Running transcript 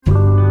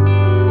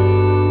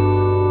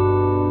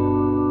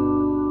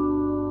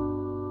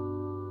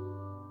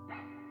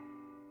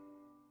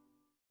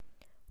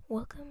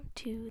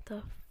to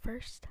the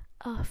first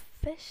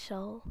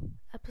official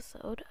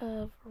episode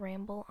of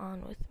Ramble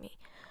On With Me.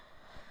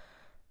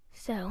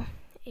 So,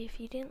 if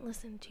you didn't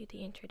listen to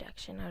the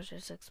introduction, I was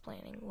just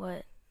explaining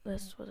what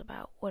this was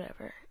about,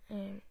 whatever,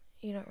 and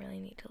you don't really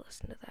need to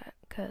listen to that,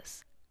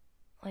 because,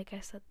 like I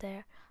said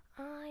there,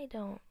 I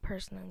don't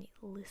personally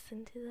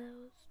listen to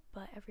those,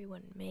 but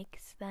everyone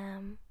makes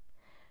them,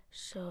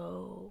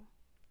 so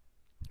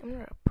I'm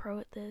not a pro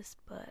at this,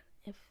 but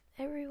if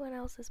everyone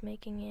else is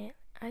making it,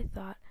 I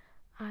thought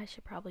I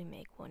should probably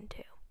make one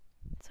too.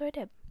 So I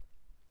did.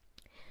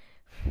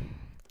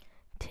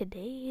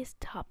 Today's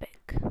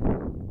topic,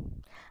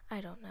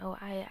 I don't know.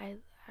 I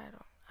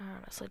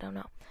honestly don't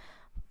know.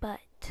 But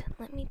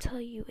let me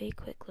tell you a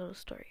quick little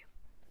story.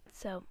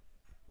 So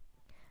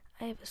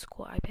I have a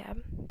school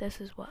iPad. This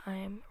is what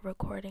I'm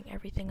recording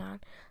everything on.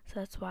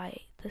 So that's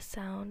why the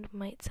sound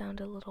might sound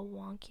a little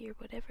wonky or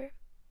whatever.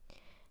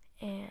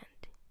 And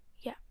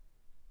yeah,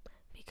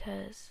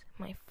 because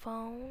my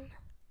phone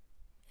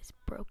is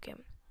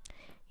broken.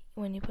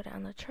 When you put it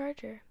on the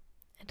charger,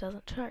 it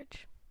doesn't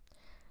charge.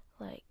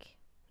 Like,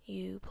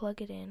 you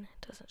plug it in,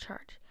 it doesn't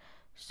charge.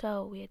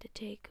 So we had to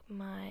take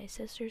my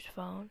sister's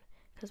phone,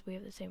 because we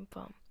have the same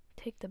phone,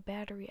 take the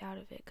battery out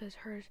of it, because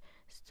hers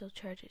still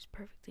charges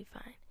perfectly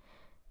fine.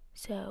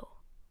 So,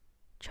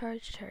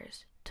 charged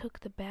hers,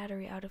 took the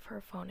battery out of her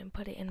phone and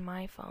put it in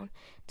my phone,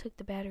 took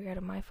the battery out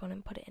of my phone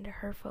and put it into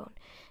her phone,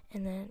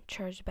 and then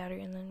charged the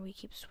battery, and then we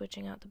keep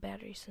switching out the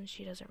battery since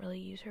she doesn't really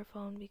use her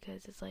phone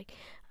because it's like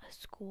a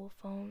school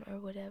phone or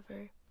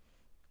whatever.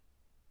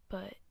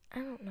 But I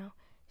don't know,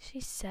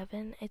 she's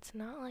 7, it's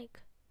not like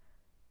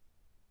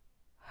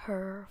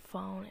her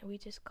phone, we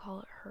just call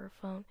it her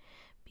phone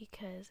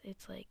because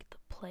it's like the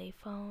play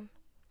phone.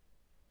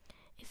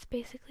 It's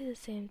basically the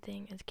same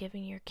thing as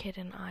giving your kid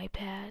an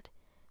iPad,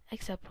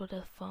 except with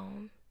a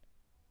phone.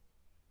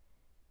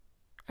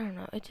 I don't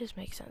know, it just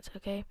makes sense,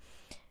 okay?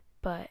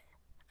 But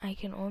I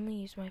can only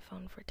use my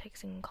phone for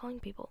texting and calling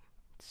people.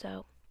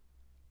 So,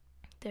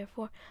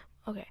 therefore,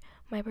 okay,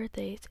 my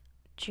birthday is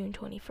June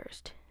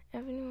 21st.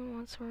 If anyone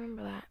wants to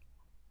remember that.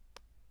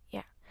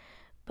 Yeah.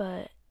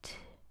 But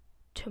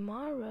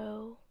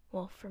tomorrow,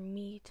 well, for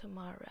me,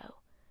 tomorrow,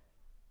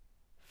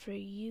 for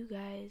you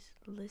guys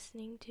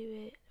listening to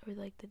it, or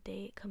like the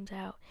day it comes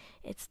out,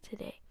 it's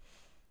today.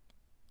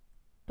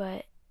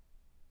 But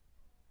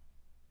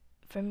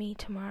for me,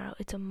 tomorrow,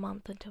 it's a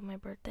month until my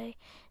birthday,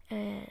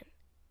 and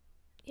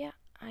yeah,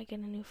 I get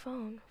a new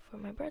phone for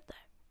my birthday,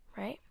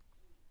 right?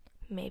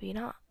 Maybe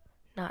not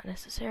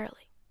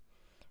necessarily.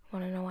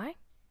 Want to know why?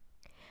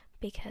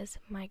 Because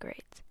my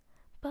grades.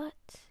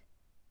 But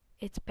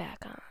it's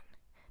back on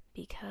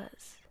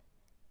because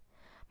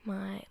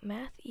my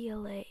math,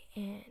 ELA,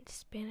 and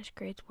Spanish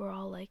grades were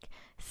all like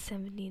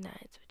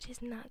 79s, which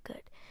is not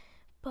good.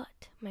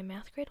 But my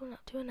math grade went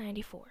up to a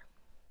 94.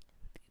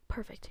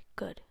 Perfect.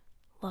 Good.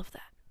 Love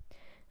that.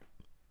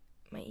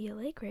 My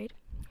ELA grade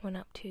went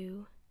up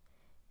to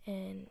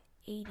an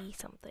 80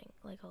 something,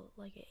 like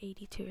an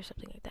 82 or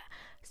something like that.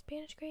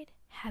 Spanish grade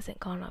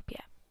hasn't gone up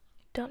yet.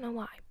 Don't know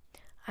why.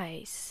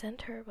 I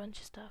sent her a bunch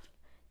of stuff.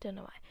 Don't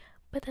know why.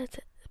 But that's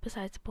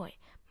besides the point.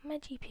 My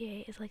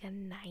GPA is like a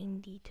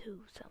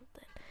 92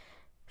 something.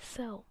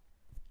 So,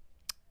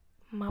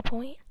 my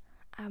point,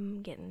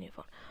 I'm getting a new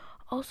phone.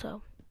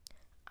 Also,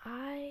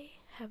 I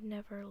have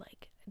never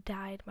like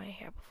dyed my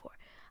hair before.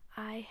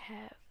 I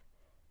have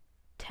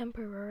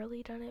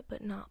temporarily done it,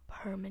 but not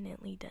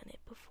permanently done it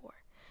before.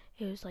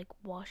 It was like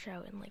wash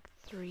out in like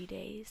 3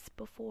 days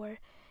before,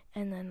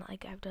 and then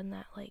like I've done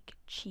that like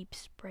cheap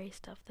spray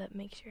stuff that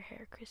makes your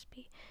hair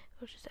crispy,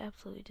 which is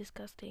absolutely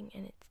disgusting,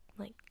 and it's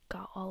like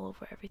got all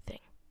over everything.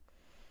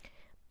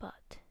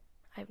 But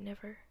I've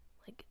never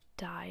like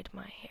dyed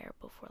my hair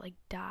before, like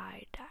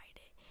dyed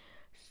it.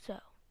 So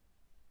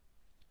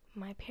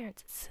my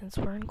parents, since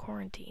we're in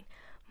quarantine,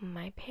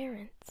 my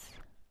parents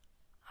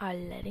are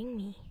letting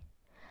me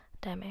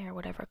dye my hair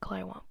whatever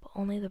color I want, but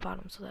only the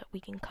bottom so that we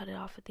can cut it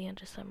off at the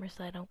end of summer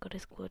so I don't go to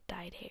school with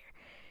dyed hair.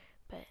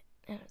 But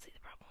I don't see the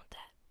problem with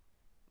that.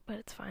 But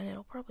it's fine.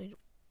 You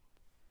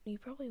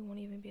probably won't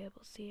even be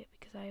able to see it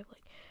because I have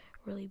like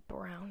really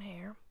brown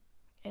hair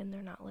and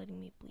they're not letting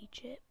me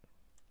bleach it.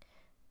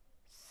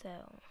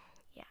 So,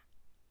 yeah.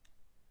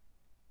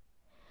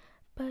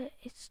 But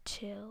it's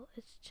chill.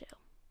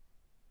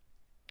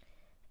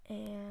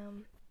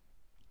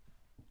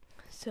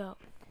 So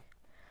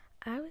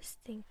I was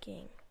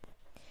thinking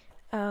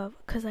of,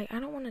 cause like I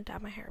don't want to dye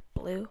my hair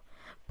blue,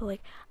 but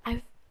like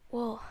I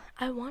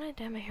want to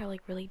dye my hair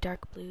like really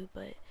dark blue.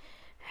 But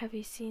have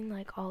you seen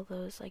like all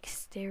those like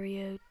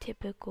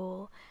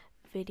stereotypical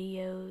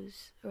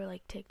videos or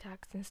like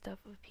TikToks and stuff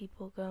of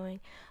people going,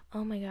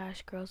 oh my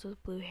gosh, girls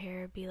with blue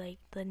hair be like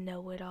the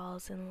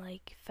know-it-alls and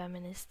like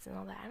feminists and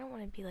all that? I don't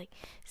want to be like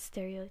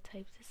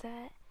stereotyped as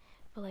that,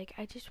 but like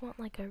I just want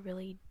like a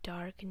really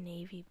dark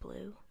navy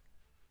blue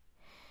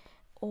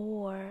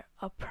or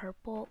a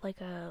purple, like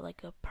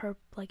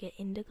an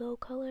indigo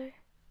color,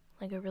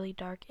 like a really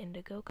dark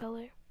indigo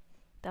color.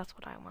 That's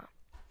what I want.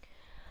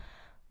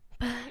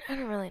 But I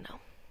don't really know.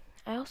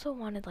 I also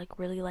wanted like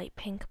really light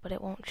pink, but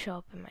it won't show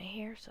up in my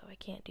hair, so I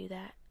can't do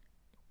that.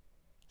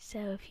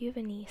 So if you have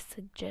any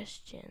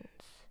suggestions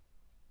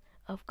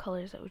of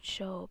colors that would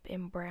show up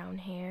in brown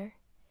hair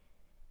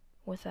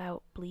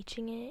without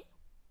bleaching it,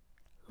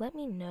 let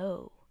me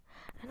know.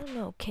 I don't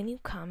know, can you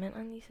comment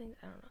on these things?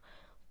 I don't know.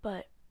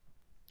 But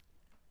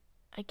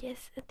I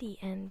guess at the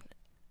end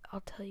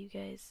I'll tell you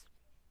guys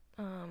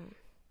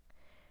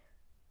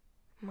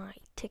my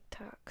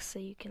TikTok, so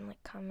you can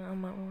like comment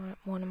on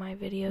one of my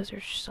videos or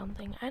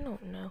something. I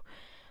don't know.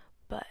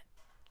 But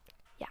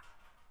yeah.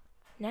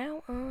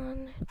 Now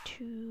on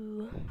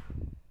to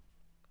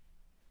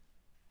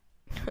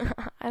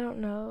I don't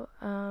know.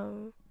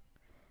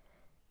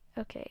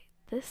 Okay,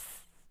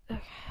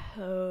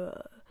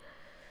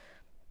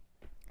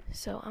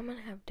 so I'm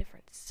gonna have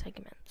different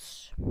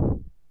segments.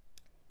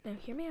 Now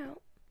hear me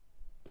out.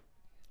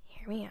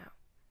 Hear me out.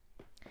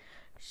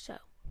 So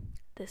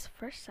this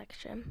first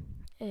section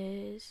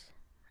is,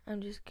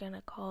 I'm just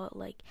gonna call it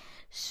like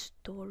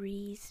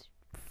stories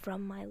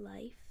from my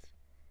life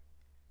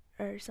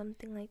or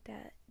something like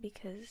that,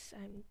 because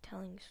I'm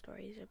telling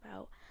stories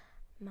about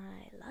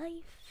my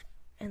life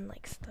and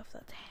like stuff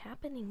that's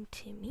happening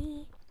to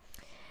me.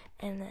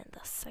 And then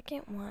the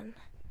second one,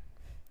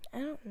 I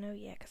don't know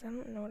yet because I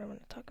don't know what I'm going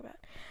to talk about.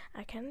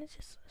 I kind of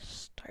just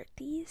start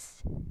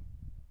these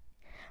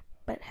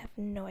but have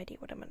no idea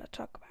what I'm going to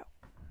talk about.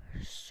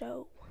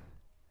 So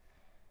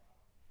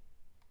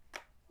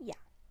yeah,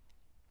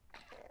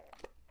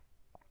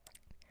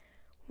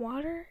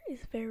 water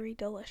is very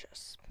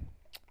delicious,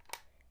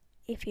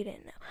 if you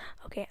didn't know.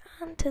 Okay,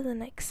 on to the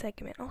next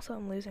segment. Also,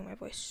 I'm losing my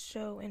voice,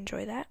 so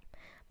enjoy that.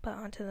 But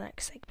on to the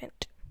next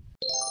segment.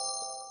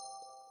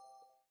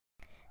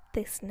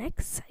 This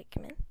next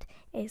segment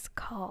is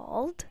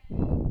called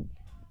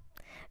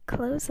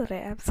Clothes That I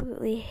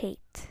Absolutely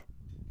Hate.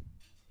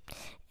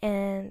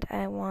 And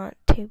I want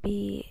to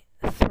be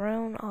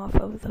thrown off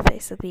of the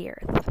face of the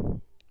earth.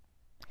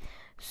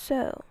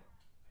 So,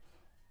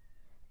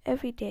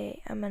 every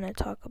day I'm going to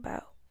talk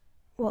about,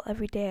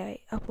 every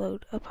day I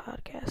upload a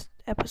podcast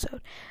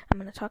episode, I'm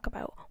going to talk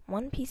about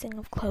one piecing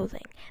of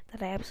clothing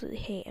that I absolutely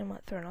hate and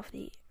want thrown off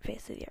the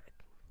face of the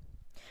earth.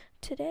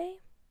 Today,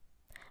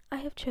 I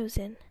have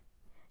chosen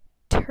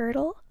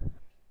turtleneck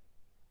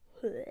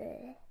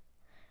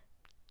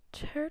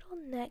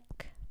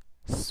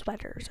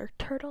sweaters, or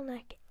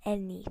turtleneck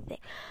anything.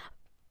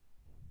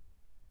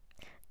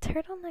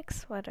 Turtleneck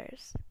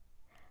sweaters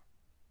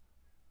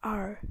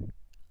are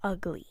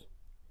ugly.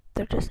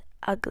 They're just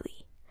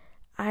ugly.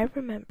 I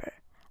remember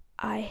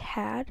I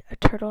had a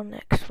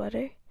turtleneck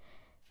sweater,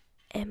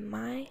 and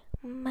my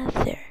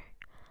mother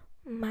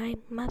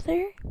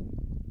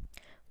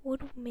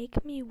would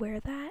make me wear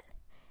that,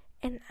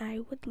 and I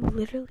would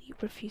literally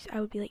refuse. I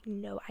would be like,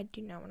 no, I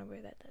do not want to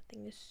wear that. That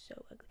thing is so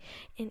ugly.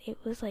 And it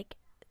was like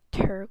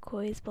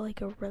turquoise, but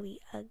like a really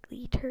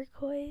ugly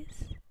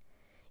turquoise,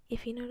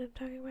 if you know what I'm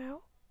talking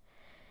about.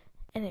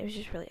 And it was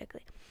just really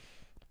ugly.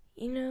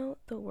 You know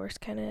the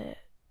worst kind of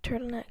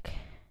turtleneck?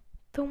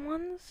 The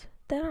ones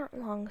that aren't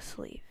long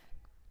sleeve.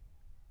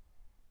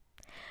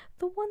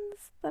 The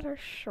ones that are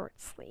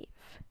short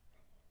sleeve.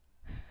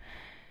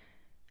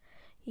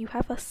 You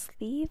have a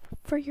sleeve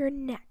for your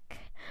neck,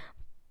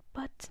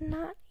 but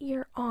not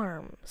your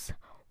arms.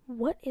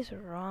 What is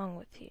wrong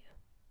with you?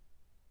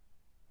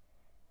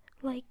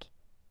 Like,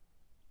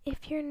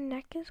 if your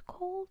neck is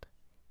cold,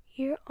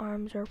 your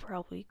arms are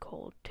probably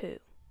cold too.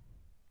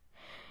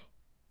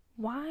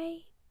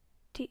 Why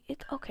do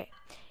it's okay.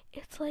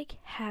 It's like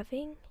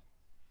having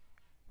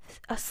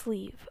a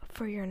sleeve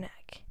for your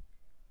neck.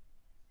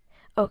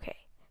 Okay,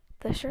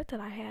 the shirt that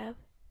I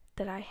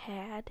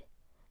had,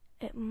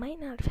 it might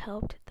not have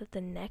helped that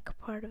the neck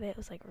part of it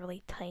was like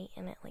really tight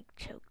and it like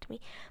choked me,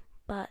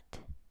 but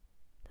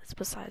that's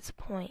besides the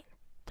point.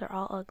 They're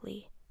all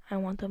ugly. I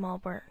want them all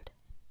burned.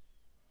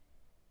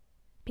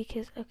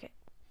 Because, okay,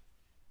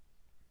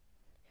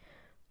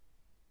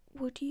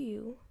 would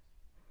you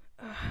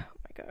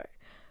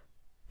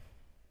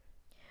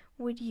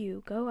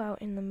go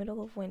out in the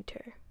middle of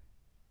winter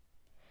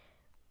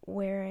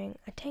wearing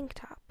a tank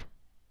top?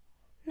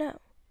 No.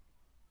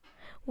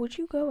 Would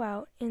you go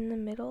out in the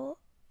middle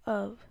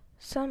of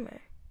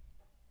summer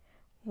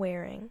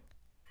wearing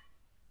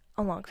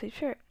a long sleeve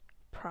shirt?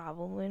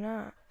 Probably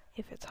not.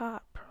 If it's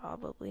hot,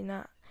 probably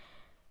not.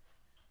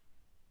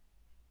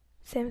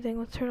 Same thing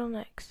with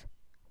turtlenecks.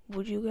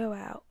 Would you go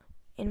out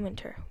in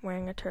winter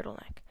wearing a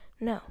turtleneck?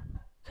 No,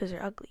 because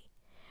they're ugly.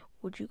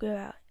 Would you go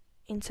out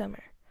in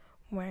summer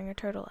wearing a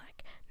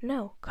turtleneck?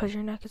 No, because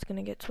your neck is going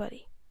to get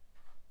sweaty.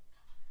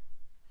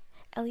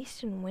 At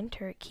least in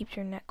winter, it keeps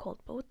your neck cold.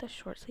 But with the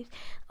short sleeves,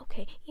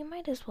 okay, you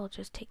might as well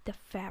just take the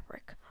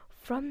fabric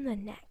from the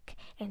neck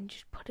and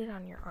just put it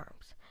on your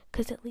arms.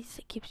 Because at least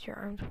it keeps your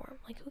arms warm.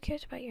 Like, who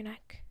cares about your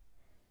neck?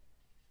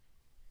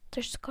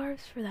 There's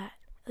scarves for that.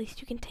 At least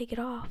you can take it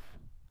off.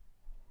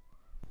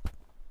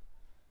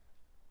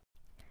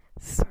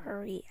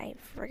 Sorry, I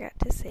forgot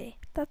to say.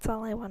 That's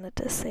all I wanted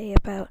to say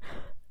about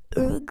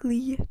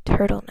ugly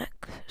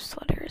turtleneck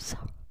sweaters.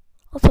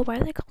 Also, why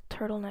are they called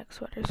turtleneck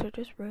sweaters? They're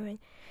just ruining.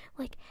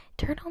 Like,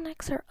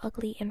 turtlenecks are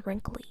ugly and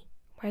wrinkly.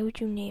 Why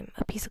would you name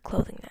a piece of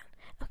clothing that?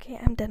 Okay,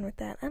 I'm done with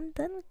that. I'm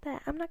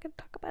not gonna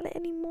talk about it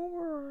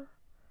anymore.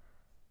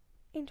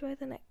 Enjoy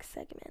the next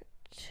segment.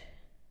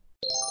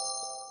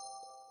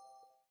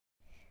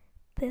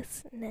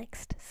 This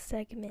next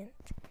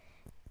segment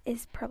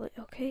is probably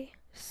okay.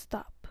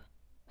 Stop.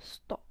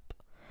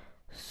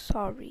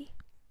 Sorry.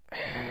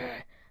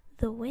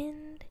 The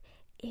wind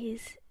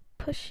is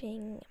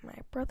pushing my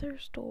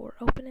brother's door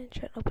open and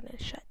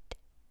shut.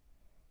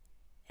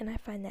 And I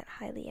find that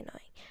highly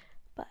annoying.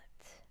 But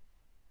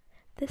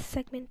this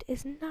segment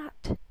is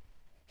not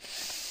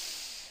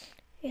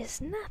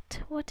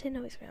what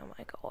annoys me. Oh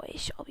my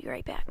gosh, I'll be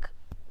right back.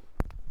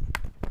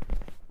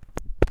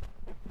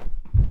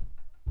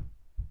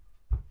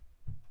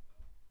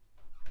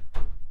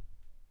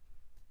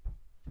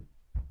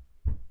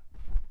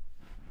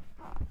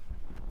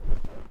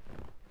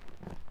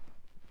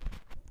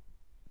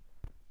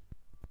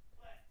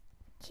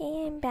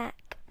 Okay, I'm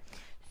back.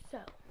 So,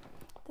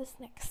 this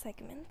next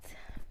segment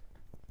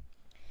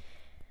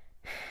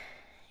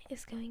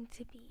is going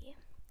to be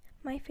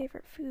my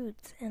favorite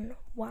foods and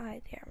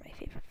why they are my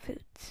favorite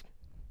foods.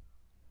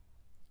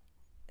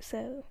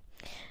 So,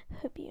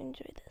 hope you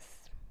enjoy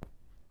this.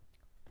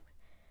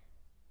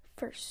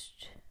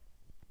 First,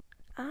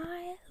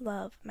 I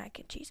love mac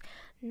and cheese.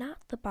 Not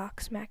the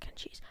box mac and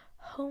cheese.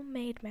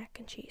 Homemade mac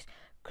and cheese.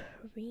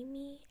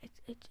 Creamy.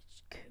 It's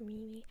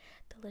creamy,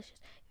 delicious.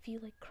 If you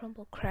like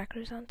crumble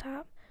crackers on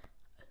top,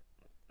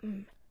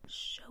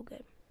 so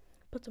good.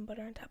 Put some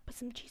butter on top, put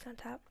some cheese on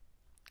top,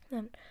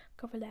 then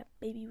cover that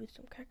baby with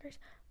some crackers.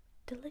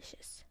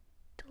 Delicious.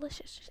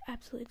 Just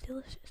absolutely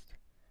delicious.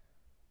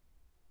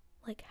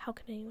 Like, how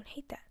can anyone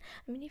hate that?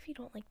 I mean, if you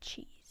don't like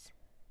cheese,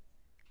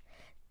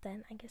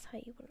 then I guess how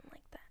you wouldn't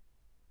like that.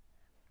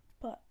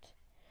 But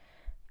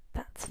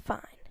that's fine.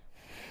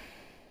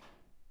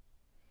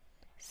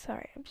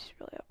 Sorry, I'm just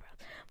really proud.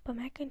 But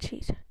mac and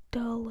cheese,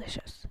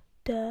 delicious.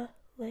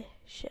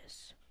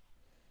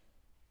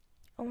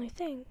 Only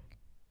thing,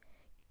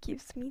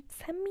 gives me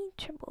tummy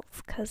troubles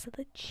because of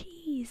the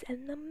cheese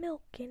and the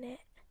milk in it.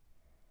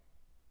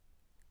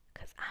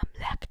 Because I'm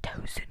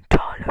lactose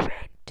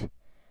intolerant.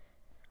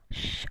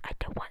 Shh, I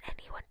don't want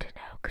anyone to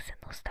know because then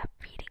they'll stop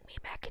feeding me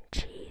mac and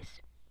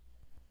cheese.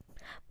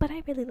 But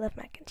I really love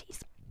mac and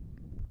cheese.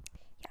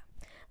 Yeah,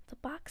 the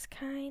box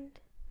kind,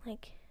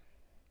 like,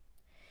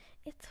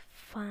 it's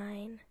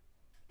fine.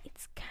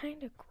 It's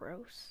kind of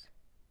gross.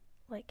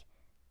 Like,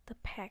 the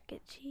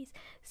packet cheese.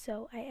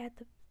 So I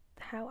add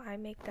how I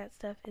make that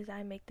stuff is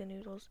I make the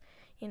noodles,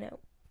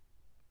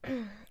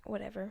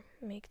 whatever,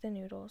 make the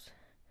noodles,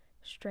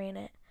 strain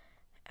it,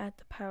 add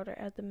the powder,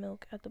 add the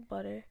milk, add the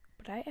butter,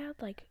 but I add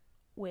like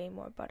way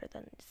more butter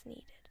than is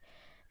needed.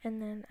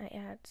 And then I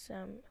add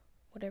some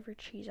whatever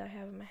cheese I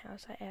have in my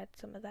house, I add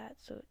some of that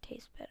so it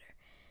tastes better.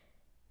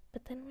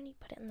 But then when you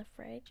put it in the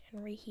fridge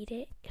and reheat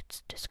it,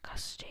 it's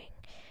disgusting.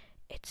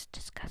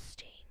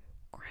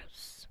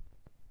 Gross.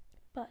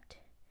 But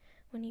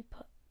when you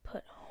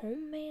put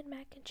homemade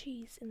mac and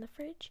cheese in the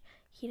fridge,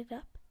 heat it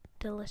up,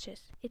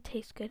 delicious. It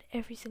tastes good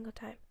every single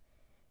time.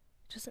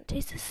 It doesn't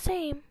taste the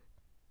same,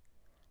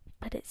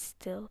 but it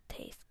still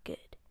tastes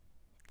good.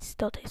 It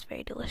still tastes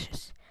very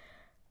delicious.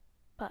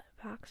 But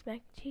box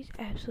mac and cheese,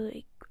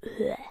 absolutely.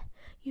 Bleh.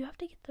 You have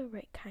to get the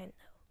right kind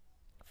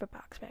though for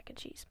box mac and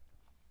cheese.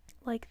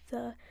 Like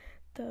the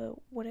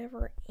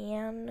whatever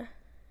Anne,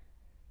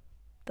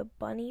 the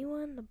bunny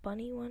one,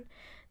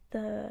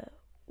 the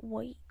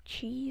white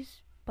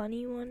cheese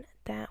bunny one,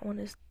 that one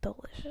is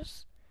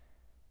delicious.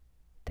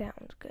 That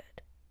one's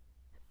good.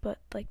 But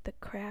like the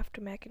Kraft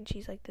mac and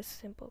cheese, like the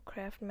simple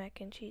Kraft mac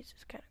and cheese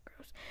is kind of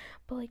gross.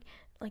 But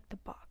like the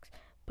box.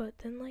 But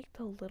then like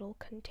the little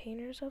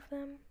containers of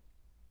them,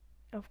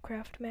 of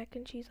Kraft mac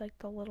and cheese, like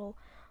the little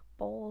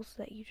bowls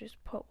that you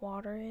just put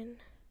water in.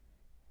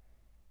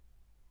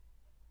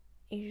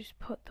 You just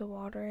put the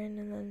water in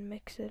and then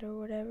mix it or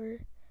whatever.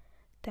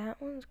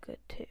 That one's good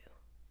too.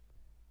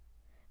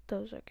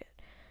 Those are good.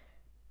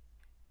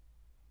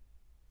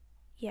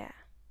 Yeah.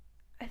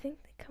 I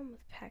think they come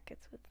with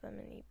packets with them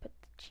and you put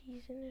the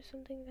cheese in or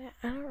something like that.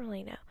 I don't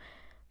really know.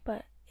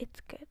 But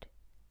it's good.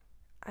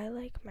 I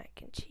like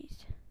mac and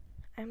cheese.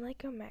 I'm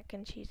like a mac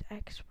and cheese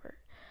expert.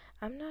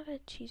 I'm not a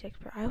cheese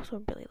expert. I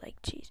also really like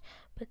cheese.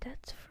 But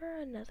that's for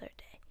another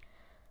day.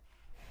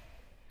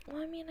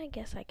 Well, I mean, I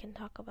guess I can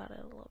talk about it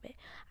a little bit.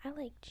 I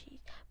like cheese,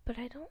 but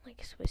I don't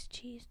like Swiss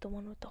cheese, the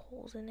one with the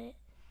holes in it,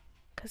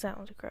 because that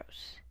one's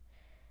gross,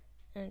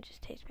 and it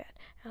just tastes bad.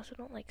 I also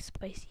don't like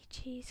spicy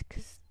cheese,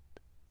 because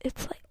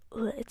it's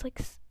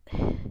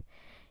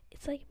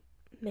like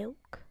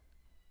milk,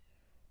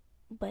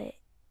 but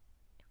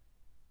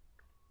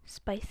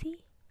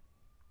spicy.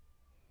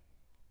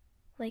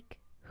 Like,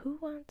 who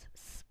wants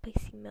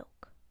spicy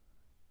milk?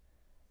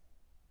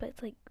 But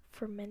it's like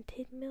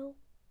fermented milk.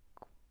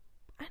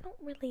 I don't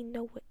really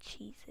know what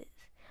cheese is,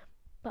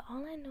 but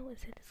all I know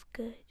is that it's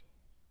good.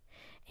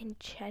 And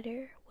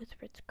cheddar with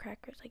Ritz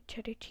crackers, like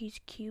cheddar cheese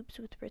cubes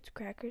with Ritz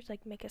crackers,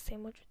 like make a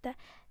sandwich with that.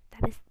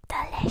 That is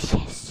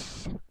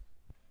delicious.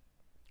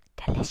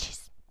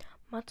 Delicious.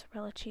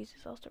 Mozzarella cheese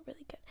is also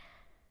really good.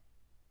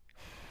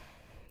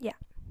 Yeah.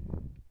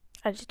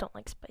 I just don't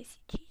like spicy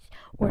cheese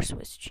or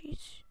Swiss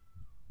cheese.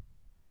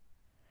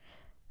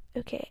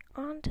 Okay,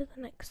 on to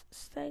the next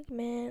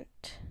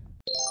segment.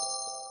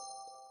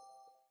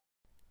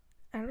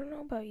 I don't know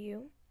about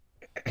you,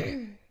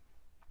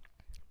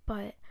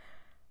 but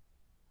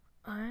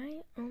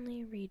I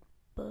only read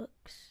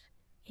books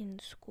in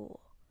school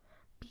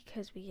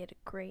because we get a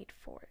grade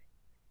for it.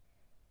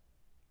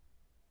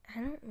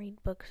 I don't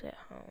read books at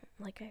home,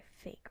 like I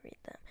fake read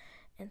them.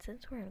 And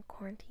since we're in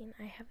quarantine,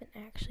 I haven't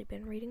actually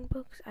been reading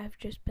books. I've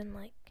just been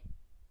like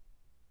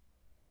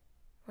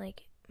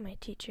my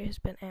teacher has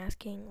been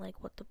asking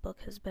like what the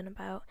book has been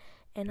about,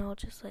 and I'll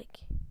just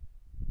like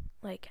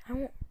I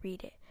won't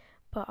read it,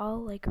 but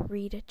I'll like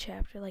read a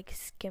chapter, like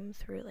skim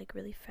through like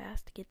really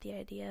fast to get the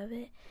idea of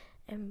it,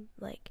 and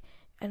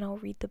I'll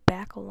read the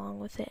back along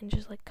with it and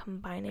just like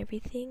combine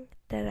everything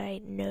that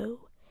I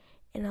know,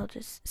 and I'll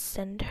just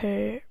send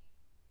her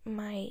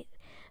my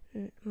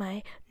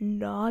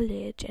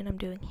knowledge, and I'm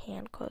doing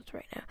hand quotes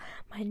right now,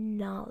 my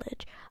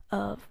knowledge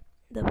of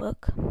the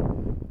book.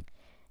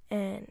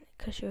 And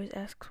because she always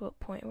asks what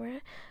point we're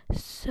at.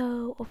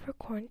 So over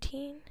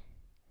quarantine,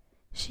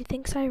 she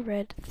thinks I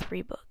read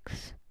 3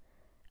 books.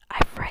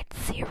 I've read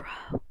 0.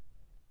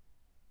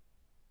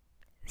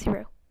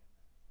 0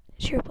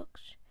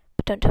 books.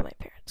 But don't tell my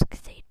parents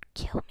because they'd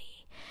kill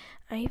me.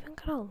 I even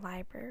got a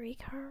library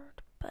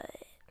card, but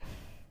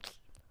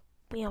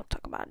we don't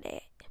talk about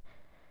that.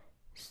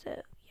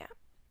 So, yeah.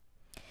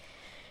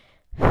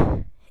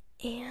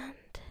 And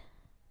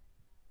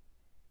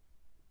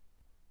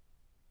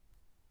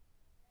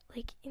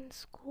like in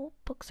school,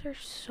 books are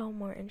so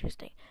more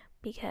interesting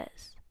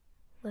because,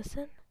 just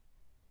listen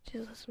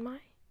to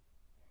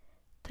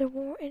they're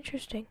more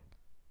interesting.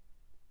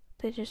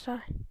 They just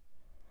are.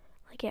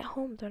 Like at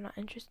home, they're not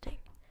interesting.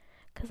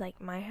 Because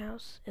like my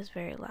house is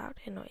very loud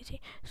and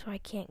noisy, so I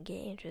can't get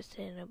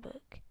interested in a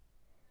book.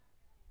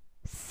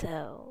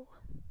 So,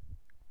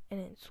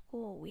 and in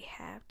school, we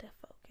have to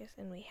focus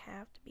and we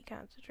have to be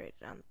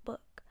concentrated on the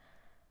book.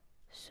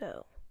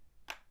 So,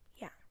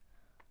 yeah.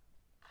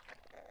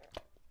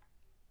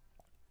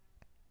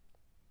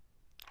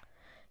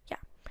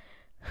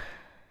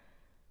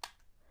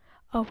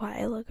 A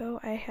while ago,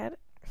 I had.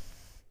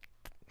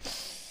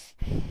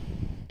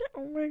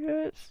 Oh my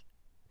gosh.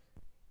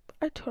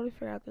 I totally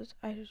forgot this.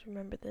 I just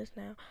remembered this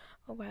now.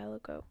 A while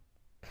ago,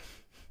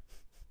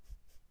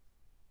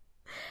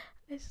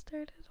 I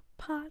started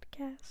a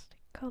podcast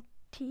called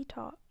Tea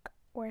Talk,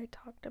 where I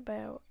talked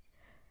about.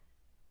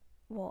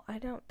 Well, I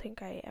don't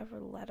think I ever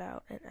let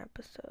out an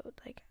episode.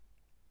 Like,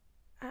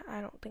 I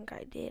don't think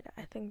I did.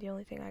 I think the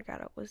only thing I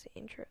got out was the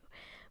intro.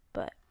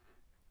 But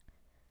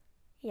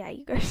yeah,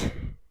 you guys,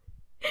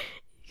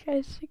 you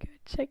guys should go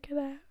check it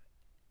out.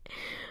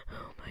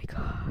 Oh my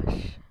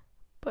gosh.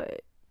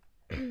 But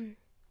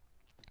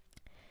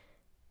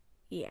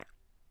yeah,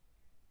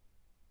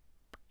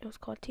 it was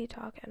called Tea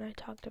Talk, and I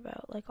talked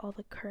about like all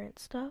the current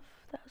stuff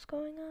that was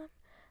going on.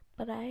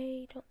 But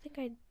I don't think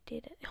I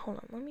did it. Hold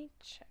on, let me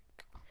check.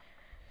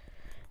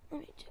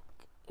 Let me check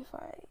if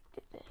I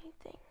did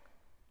anything.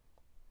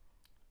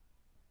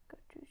 Go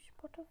to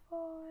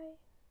Spotify.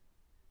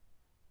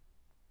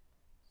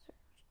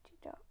 Search Tea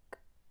Talk.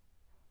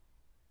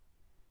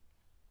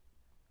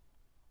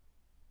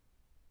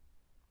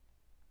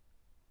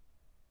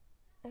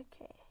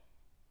 Okay.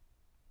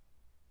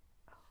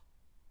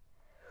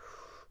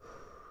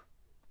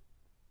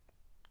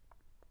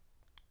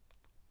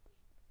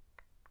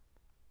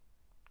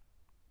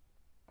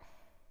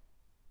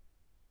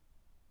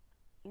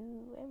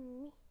 You and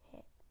me.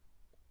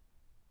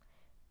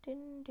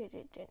 Dun, dun,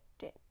 dun, dun,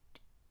 dun,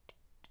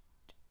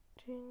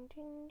 dun,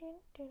 dun, dun,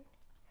 dun.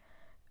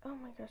 Oh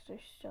my gosh,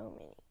 there's so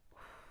many.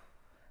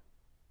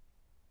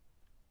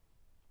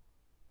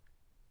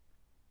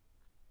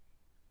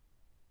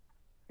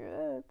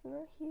 It's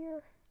not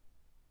here.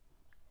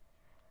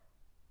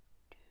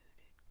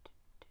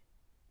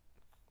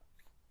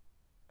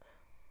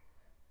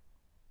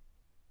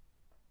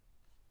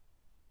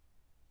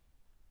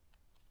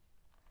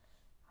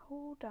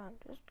 Hold on,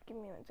 just give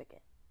me 1 second.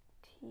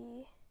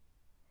 Tea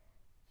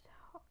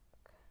Talk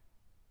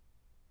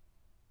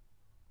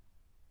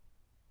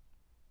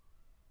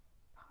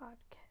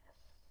podcast.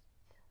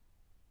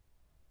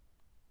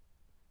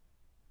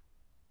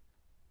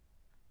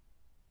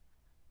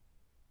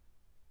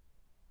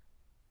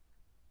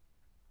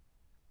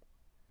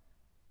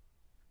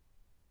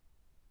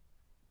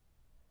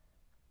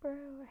 Bro,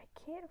 I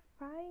can't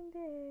find it.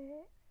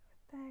 What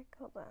the heck?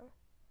 Hold on.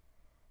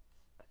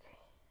 Okay.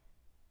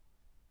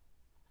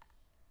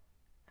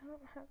 I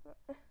don't have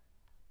it.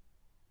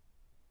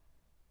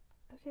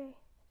 Okay,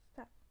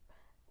 stop.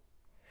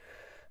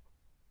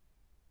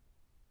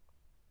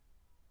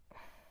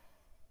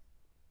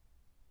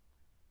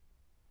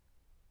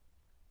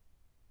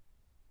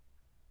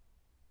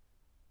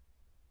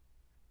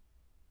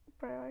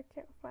 Bro, I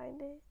can't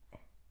find it.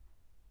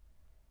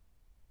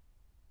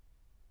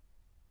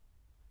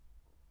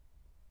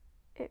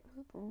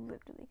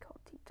 literally called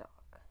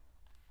T-Talk.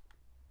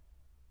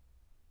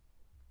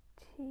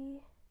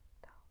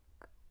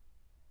 T-Talk.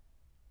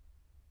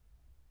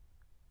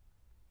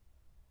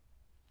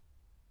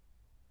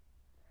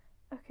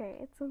 Okay,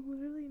 it's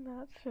literally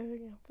not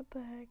showing up. What the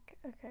heck?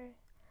 Okay.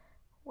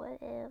 What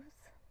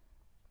ifs?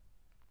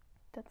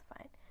 That's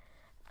fine.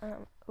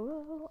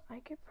 I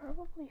could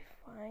probably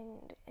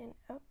find an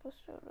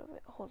episode of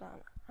it. Hold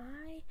on.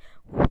 I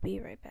will be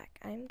right back.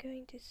 I'm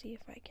going to see if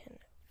I can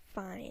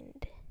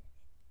find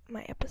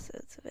my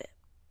episodes of it.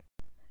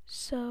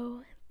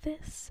 So,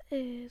 this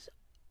is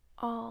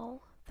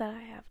all that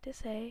I have to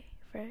say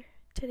for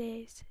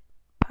today's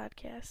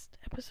podcast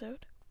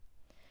episode.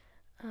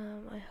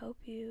 I hope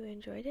you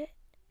enjoyed it.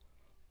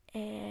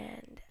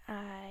 And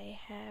I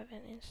have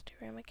an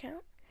Instagram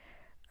account.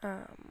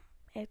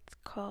 It's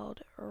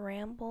called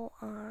Ramble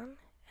On,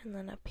 and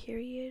then a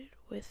period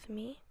with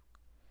me.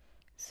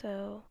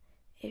 So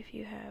if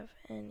you have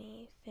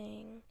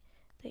anything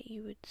that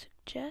you would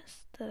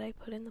suggest that I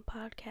put in the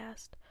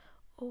podcast,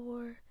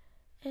 or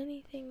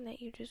anything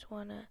that you just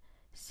want to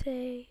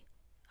say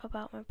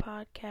about my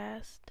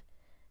podcast,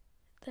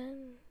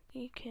 then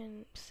you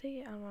can say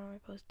it on one of my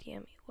posts,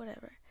 DM me,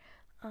 whatever.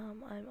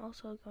 I'm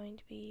also going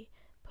to be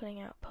putting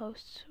out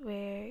posts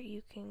where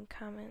you can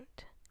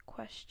comment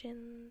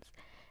questions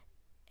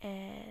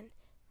and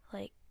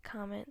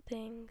comment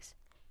things,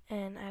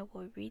 and I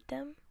will read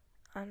them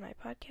on my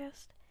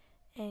podcast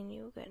and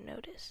you'll get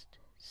noticed.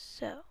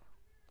 So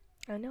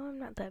I know I'm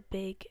not that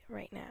big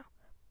right now,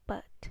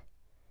 but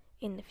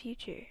in the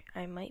future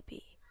I might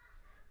be.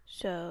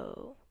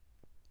 So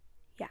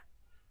yeah.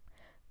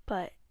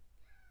 But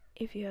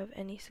if you have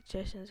any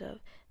suggestions of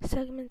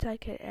segments I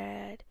could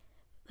add,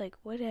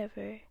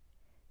 whatever,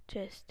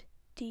 just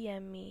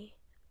DM me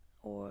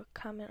or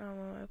comment on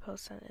one of my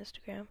posts on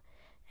Instagram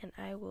and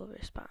I will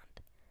respond.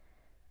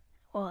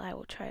 Well, I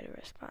will try to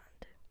respond.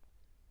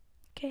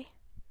 Okay,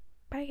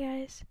 bye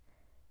guys.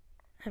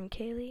 I'm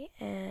Kaylee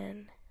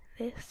and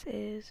this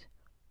is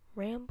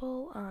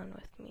Ramble On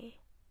with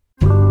me.